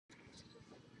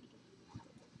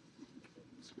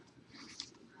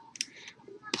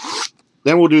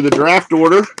Then we'll do the draft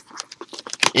order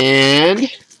and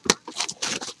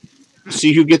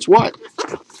see who gets what.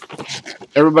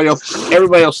 Everybody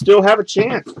will still have a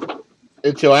chance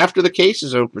until after the case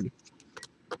is open.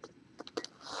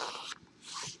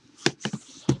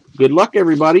 Good luck,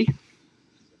 everybody.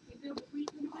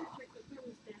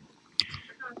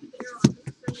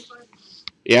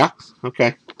 Yeah?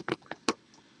 Okay.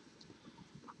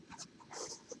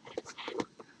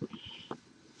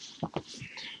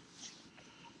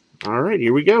 All right,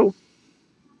 here we go.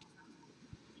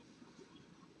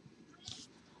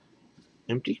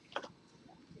 Empty.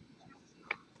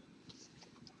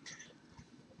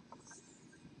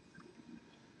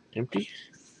 Empty.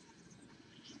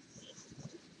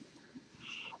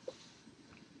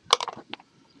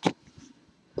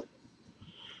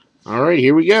 All right,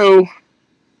 here we go.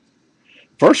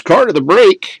 First card of the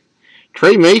break,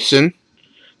 Trey Mason,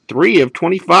 3 of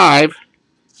 25,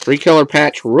 3-color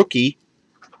patch rookie.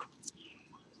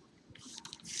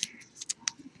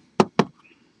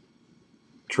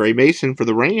 Trey Mason for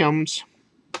the Rams.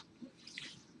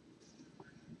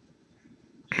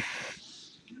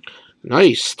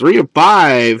 Nice, 3 of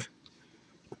 5.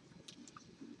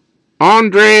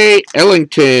 Andre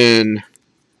Ellington.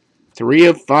 3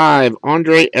 of 5.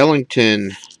 Andre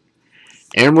Ellington.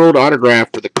 Emerald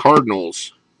autograph for the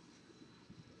Cardinals.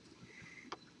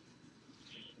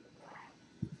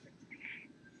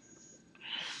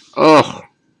 Oh.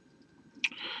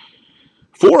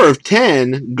 4 of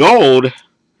 10. Gold.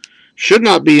 Should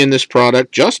not be in this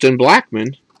product. Justin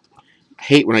Blackmon. I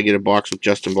hate when I get a box with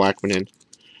Justin Blackmon in.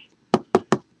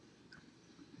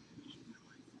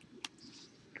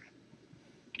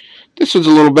 This one's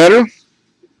a little better.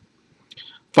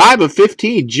 5 of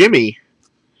 15. Jimmy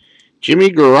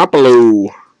Garoppolo.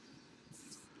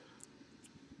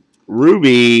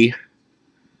 Ruby.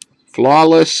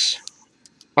 Flawless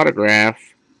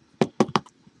autograph.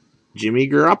 Jimmy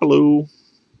Garoppolo.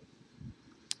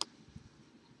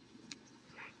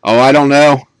 Oh, I don't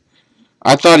know.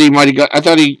 I thought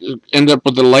he ended up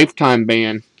with a lifetime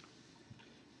ban.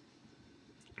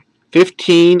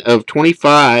 15 of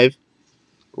 25.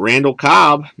 Randall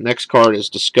Cobb. Next card is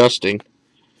disgusting.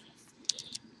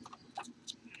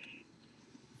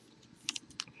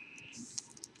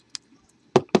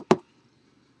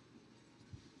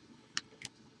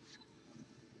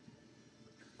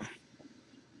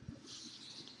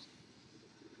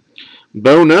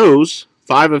 Bo Nose,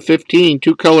 5 of 15,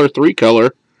 2-color,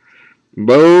 3-color.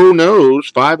 Bo Nose,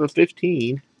 5 of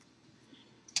 15.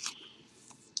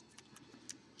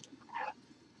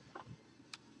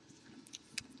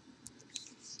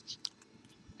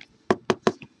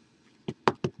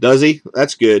 Does he?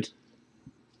 That's good.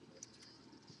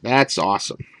 That's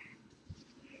awesome.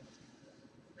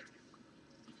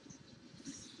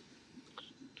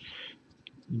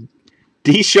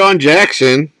 Deshaun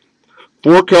Jackson,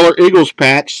 4-color Eagles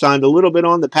patch, signed a little bit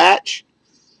on the patch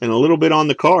and a little bit on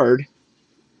the card.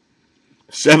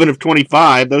 7 of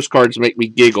 25. Those cards make me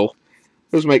giggle.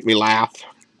 Those make me laugh.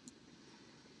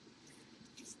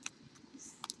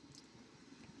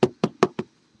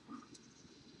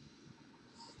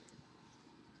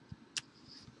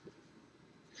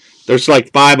 There's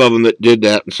like 5 of them that did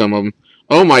that, and some of them.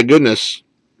 Oh my goodness.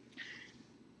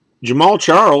 Jamal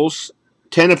Charles,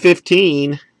 10 of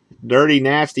 15. Dirty,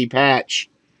 nasty patch.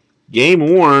 Game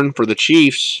worn for the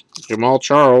Chiefs. Jamal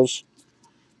Charles.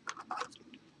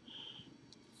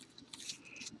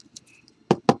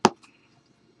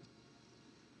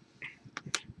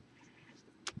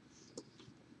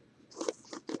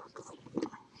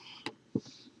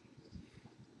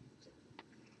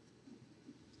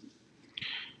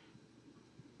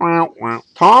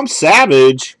 Tom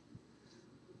Savage,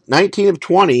 19 of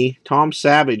 20. Tom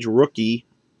Savage, rookie,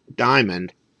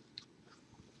 diamond.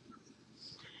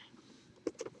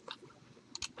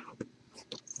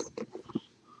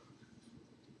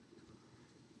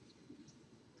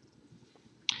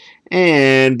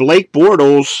 And Blake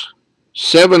Bortles,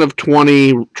 7 of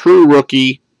 20, true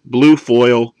rookie, blue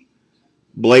foil,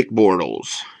 Blake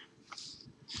Bortles.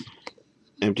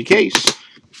 Empty case.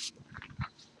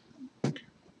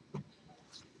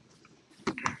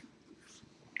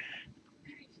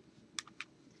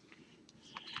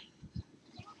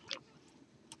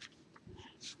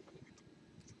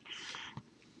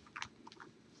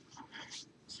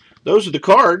 Those are the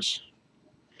cards.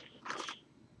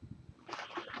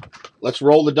 Let's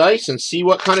roll the dice and see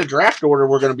what kind of draft order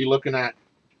we're going to be looking at.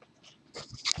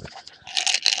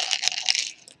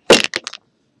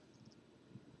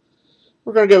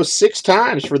 We're going to go 6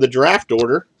 times for the draft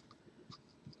order.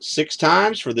 6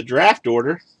 times for the draft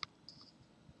order.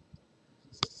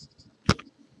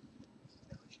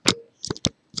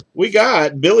 We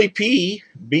got Billy P,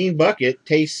 Bean Bucket,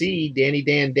 Tay C, Danny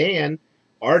Dan Dan,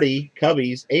 Artie,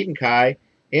 Cubbies, Aiden Kai,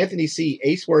 Anthony C,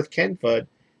 Aceworth Kenfud,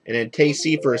 and then Tay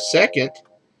C for a second.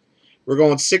 We're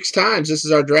going 6 times. This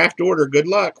is our draft order. Good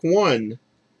luck. 1,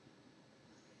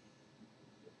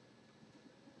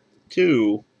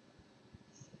 2,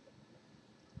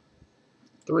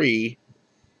 3,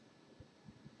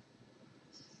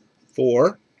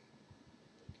 4.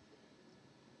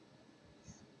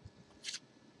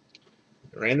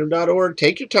 Random.org.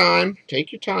 Take your time.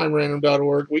 Take your time,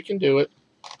 random.org. We can do it.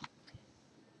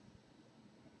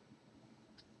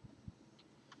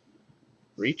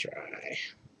 Retry.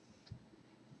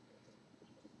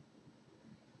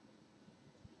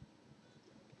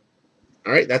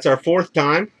 All right, that's our 4th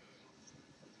time.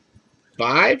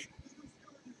 5.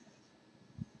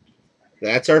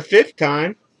 That's our 5th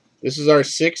time. This is our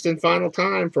 6th and final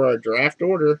time for our draft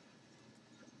order.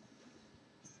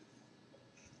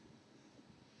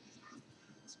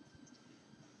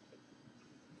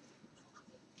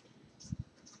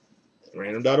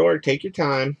 Random.org. Take your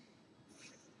time.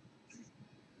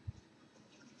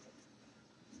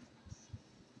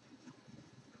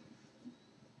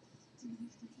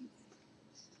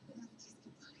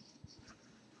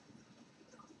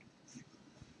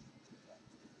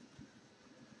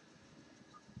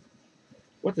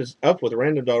 What is up with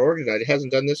random.org tonight? It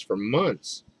hasn't done this for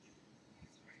months.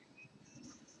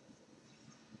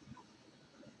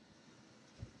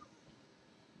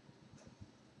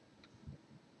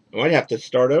 I might have to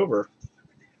start over.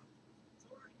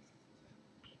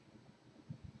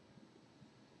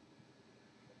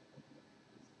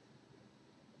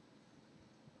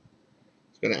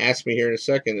 It's going to ask me here in a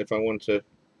second if I want to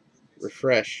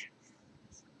refresh.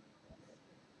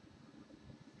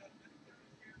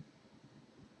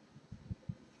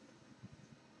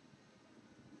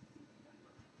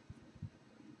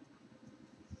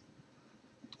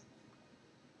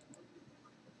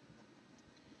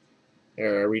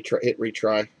 There, hit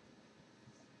retry.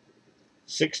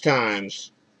 6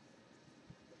 times.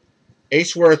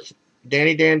 Aceworth,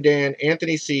 Danny Dan Dan,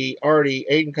 Anthony C, Artie,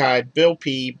 Aiden Kai, Bill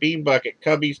P, Bean Bucket,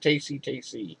 Cubbies, Tay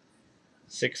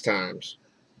 6 times.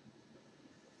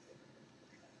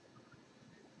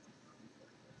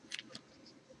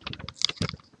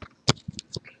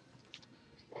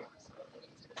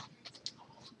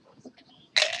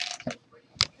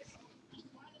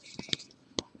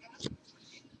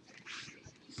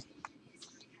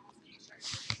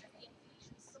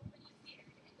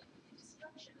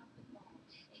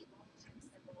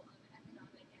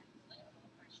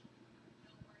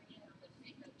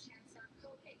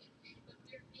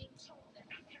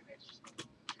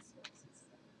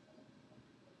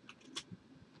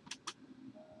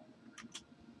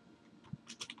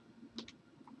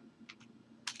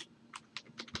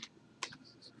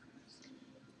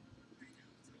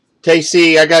 Tay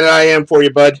C, I got an IM for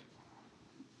you, bud.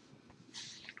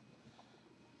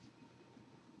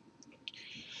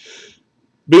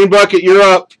 Bean Bucket, you're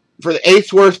up for the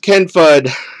Aceworth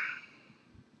Kenfud.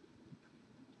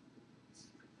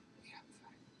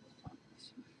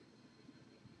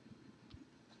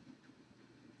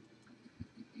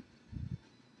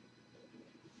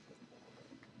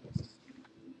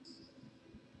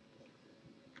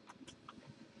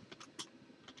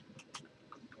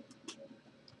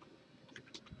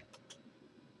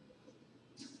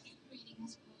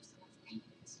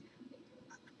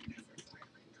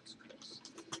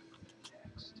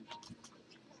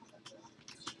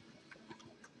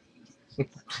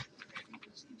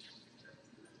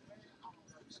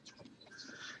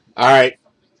 All right.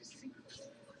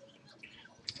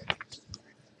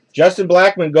 Justin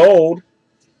Blackman, gold.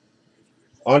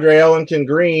 Andre Ellington,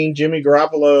 green. Jimmy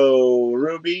Garoppolo,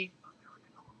 ruby.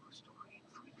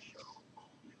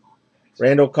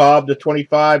 Randall Cobb to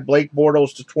 25. Blake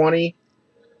Bortles to 20.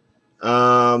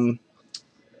 Tom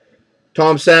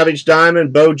Savage,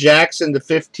 diamond. Bo Jackson to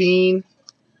 15.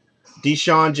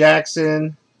 Deshaun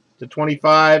Jackson to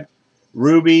 25.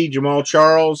 Ruby, Jamal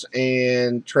Charles,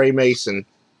 and Trey Mason.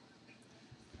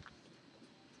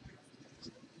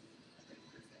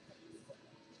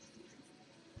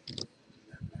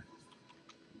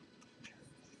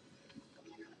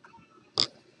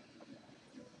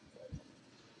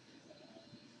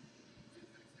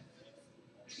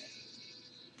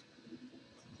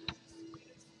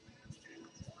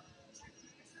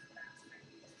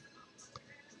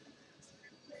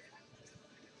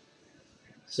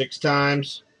 Six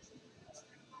times.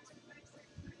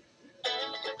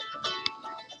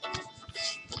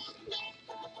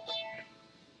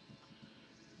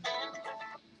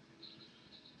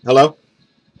 Hello?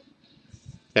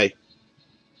 Hey.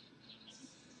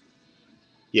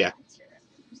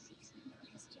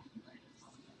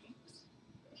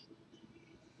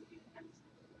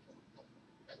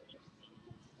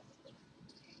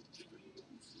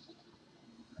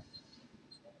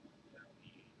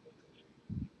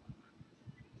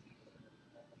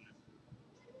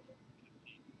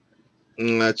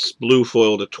 That's blue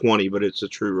foil to 20, but it's a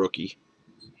true rookie.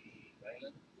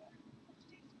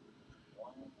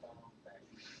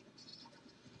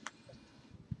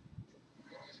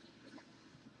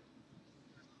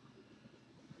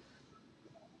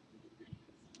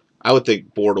 I would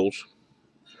think Bortles.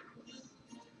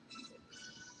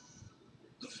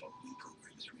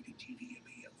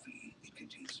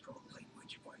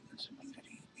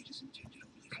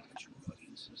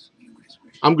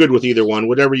 I'm good with either one.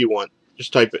 Whatever you want.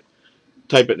 Just type it.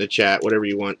 Type it in the chat. Whatever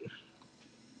you want.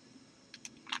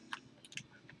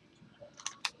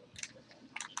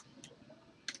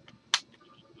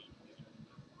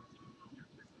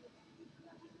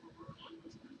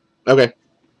 Okay.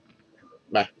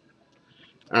 Bye.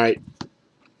 All right.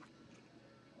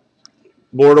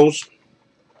 Bortles.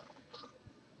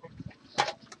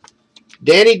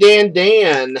 Danny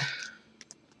Dan.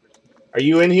 Are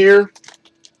you in here?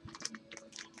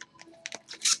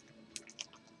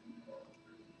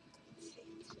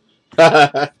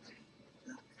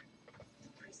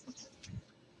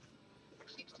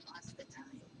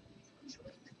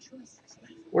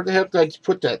 Where the heck did I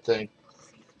put that thing?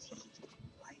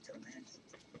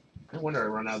 I wonder I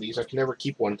run out of these. I can never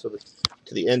keep one to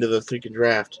the end of the freaking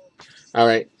draft. All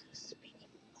right.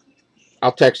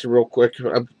 I'll text him real quick.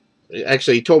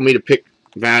 Actually, he told me to pick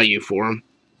value for him.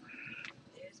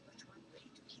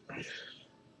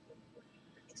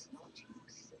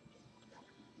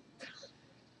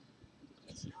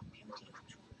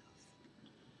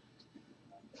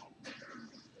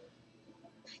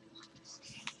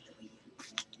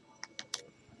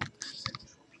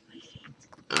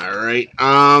 All right.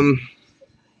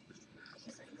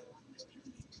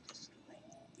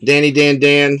 Danny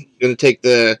Dan gonna take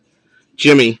the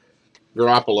Jimmy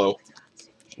Garoppolo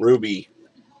Ruby.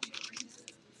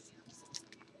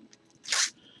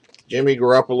 Jimmy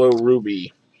Garoppolo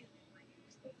Ruby.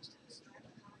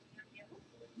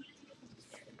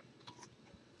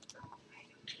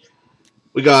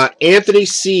 We got Anthony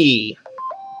C.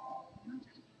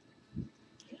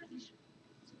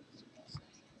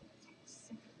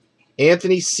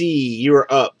 Anthony C. You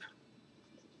are up.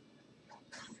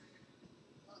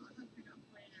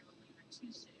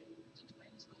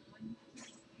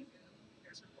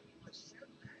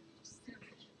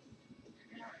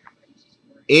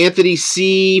 Anthony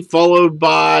C. Followed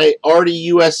by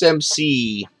Artie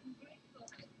USMC.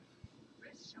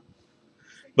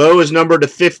 Bo is numbered to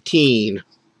 15.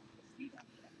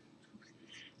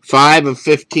 5 of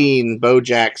 15, Bo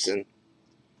Jackson.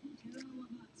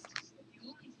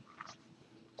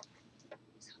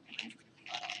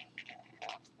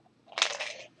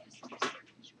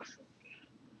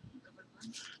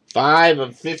 Five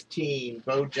of 15,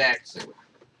 Bo Jackson.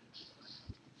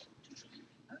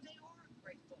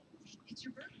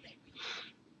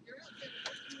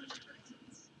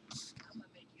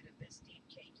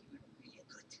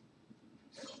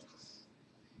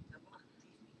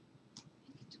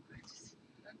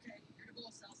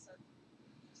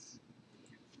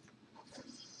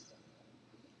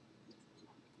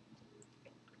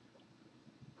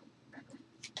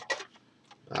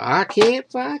 I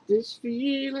can't fight this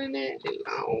feeling any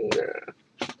longer.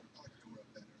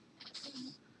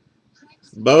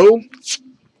 Bo.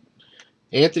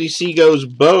 Anthony C goes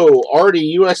Bo.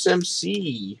 Artie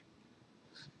USMC.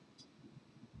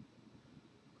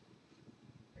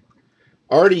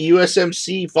 Artie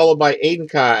USMC followed by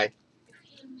Aiden Kai.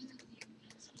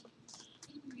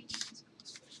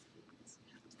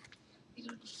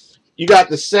 You got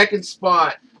the second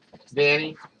spot,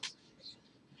 Danny.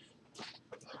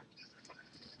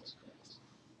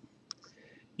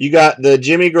 You got the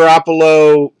Jimmy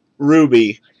Garoppolo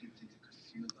Ruby.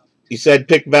 You said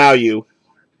pick value.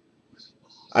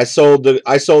 I sold the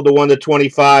 1 to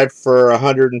 25 for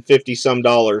 $150 some.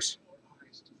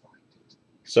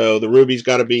 So the Ruby's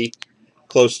got to be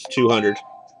close to 200.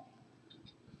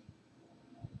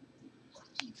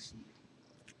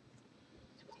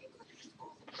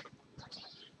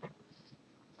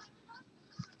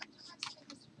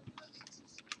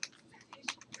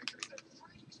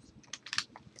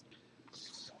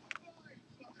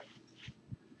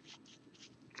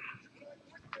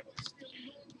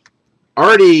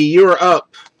 Artie, you're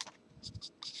up.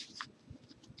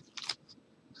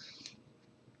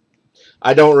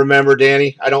 I don't remember,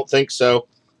 Danny. I don't think so.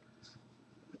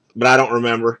 But I don't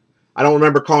remember. I don't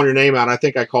remember calling your name out. I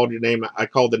think I called your name. I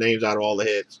called the names out of all the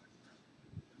hits.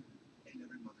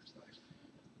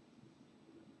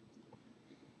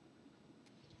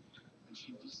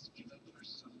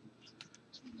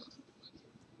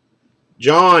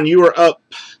 John, you are up.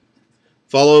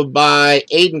 Followed by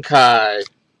Aiden Kai.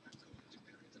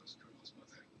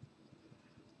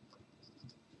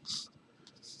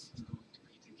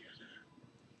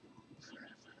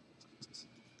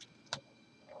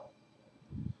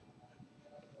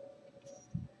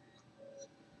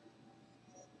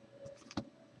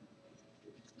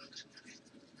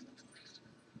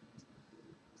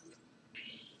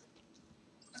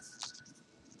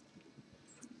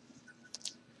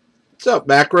 What's up,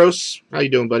 Macros? How you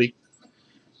doing, buddy?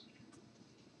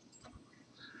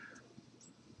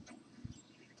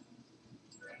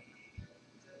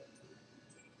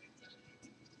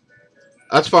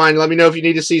 That's fine. Let me know if you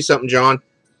need to see something, John.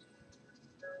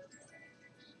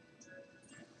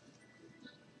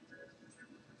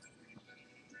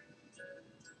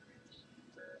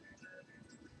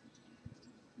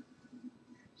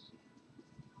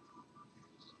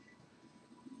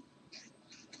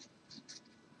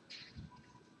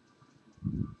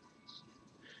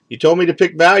 You told me to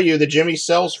pick value. The Jimmy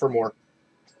sells for more.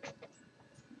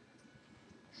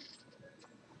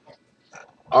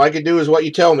 All I can do is what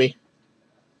you tell me.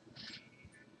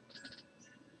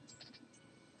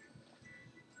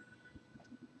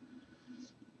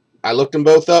 I looked them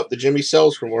both up. The Jimmy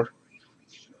sells for more.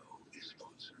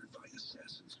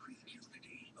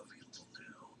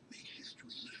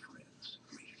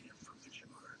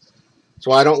 That's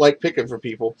why I don't like picking for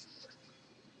people.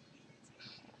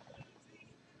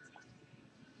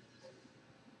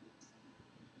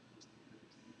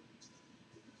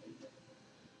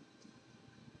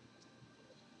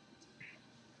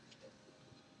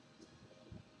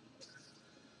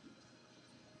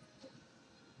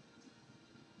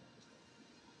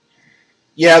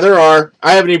 Yeah, there are.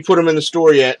 I haven't even put them in the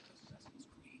store yet.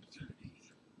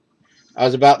 I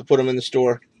was about to put them in the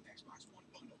store.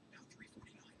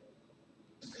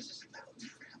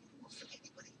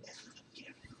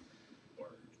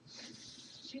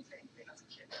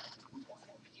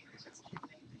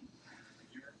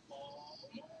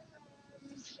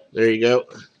 There you go.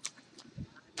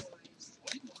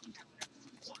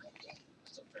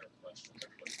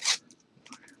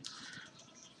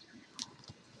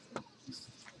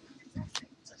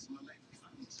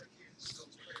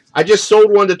 I just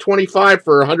sold one to 25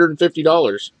 for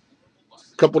 $150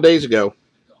 a couple days ago.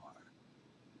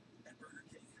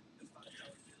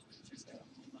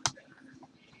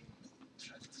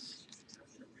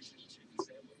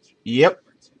 Yep,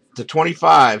 to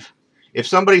 25. If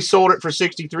somebody sold it for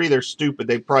 63, they're stupid.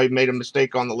 They probably made a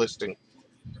mistake on the listing.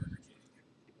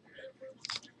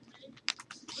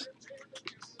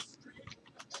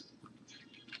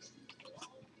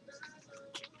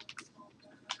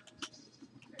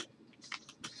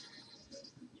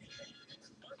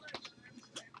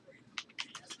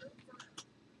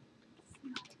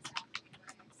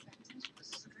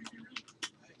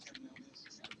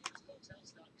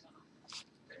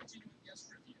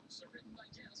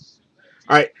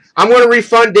 All right, I'm going to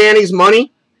refund Danny's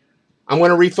money. I'm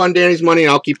going to refund Danny's money,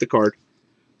 and I'll keep the card.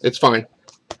 It's fine.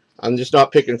 I'm just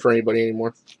not picking for anybody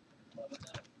anymore.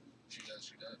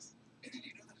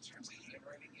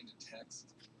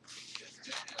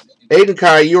 Aiden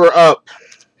Kai, you are up.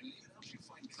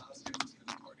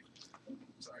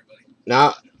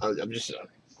 Now, I'm just.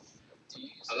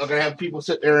 I'm not going to have people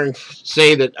sit there and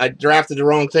say that I drafted the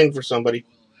wrong thing for somebody.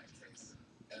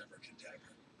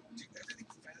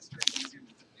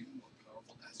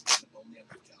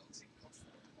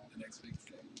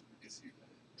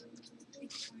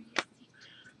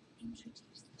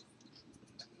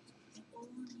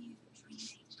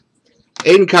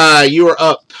 Aiden Kai, you are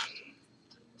up.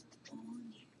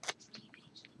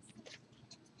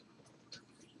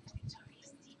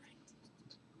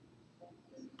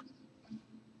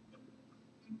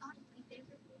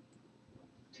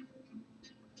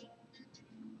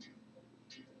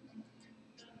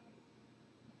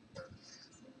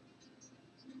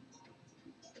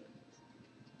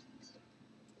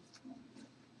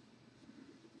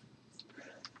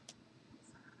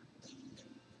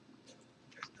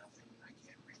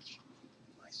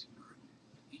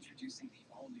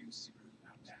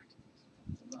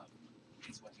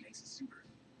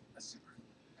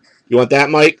 You want that,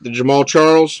 Mike? The Jamal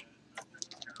Charles?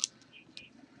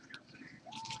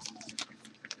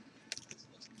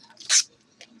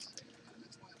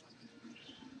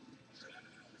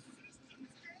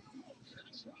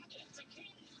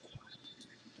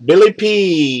 Billy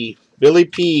P. Billy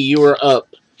P., you are up.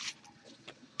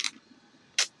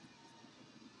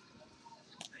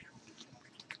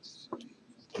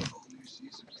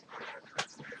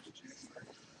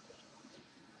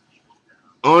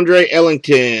 Andre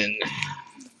Ellington.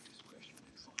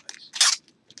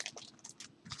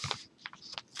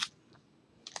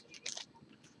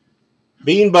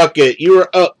 Bean Bucket, you are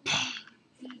up.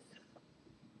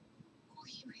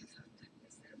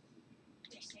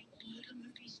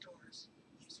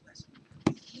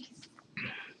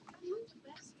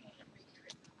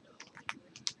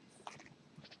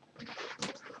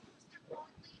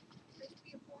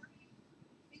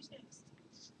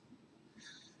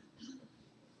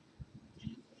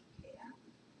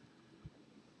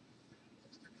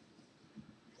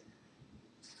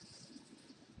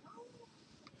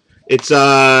 It's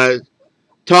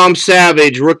Tom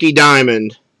Savage, rookie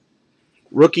diamond.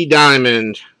 Rookie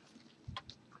diamond.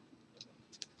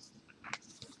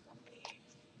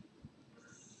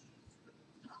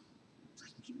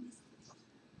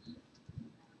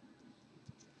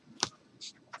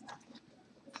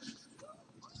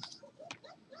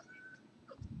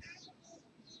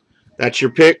 That's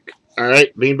your pick. All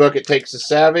right, Bean Bucket takes the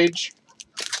Savage.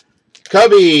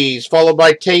 Cubbies, followed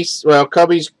by Taste. Well,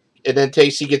 Cubbies, and then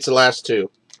Tasty gets the last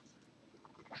two.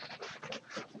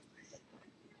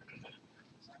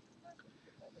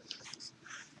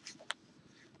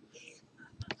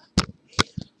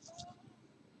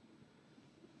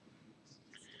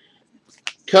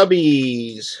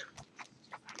 Cubbies.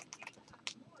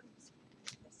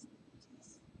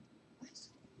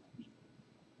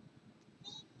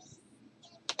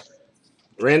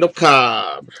 Randall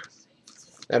Cobb.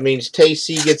 That means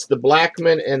Tasty gets the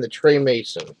Blackman and the Trey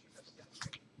Mason.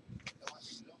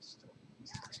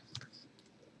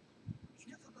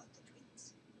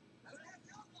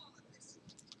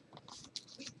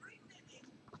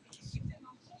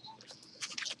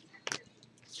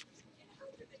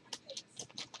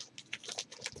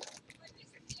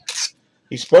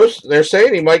 He's supposed. They're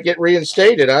saying he might get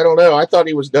reinstated. I don't know. I thought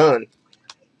he was done,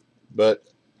 but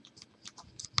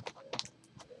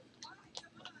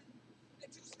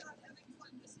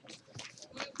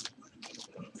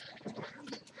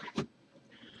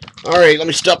all right. Let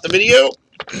me stop the video.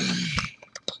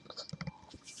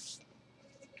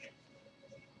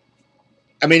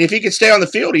 I mean, if he could stay on the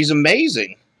field, he's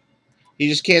amazing. He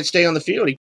just can't stay on the field.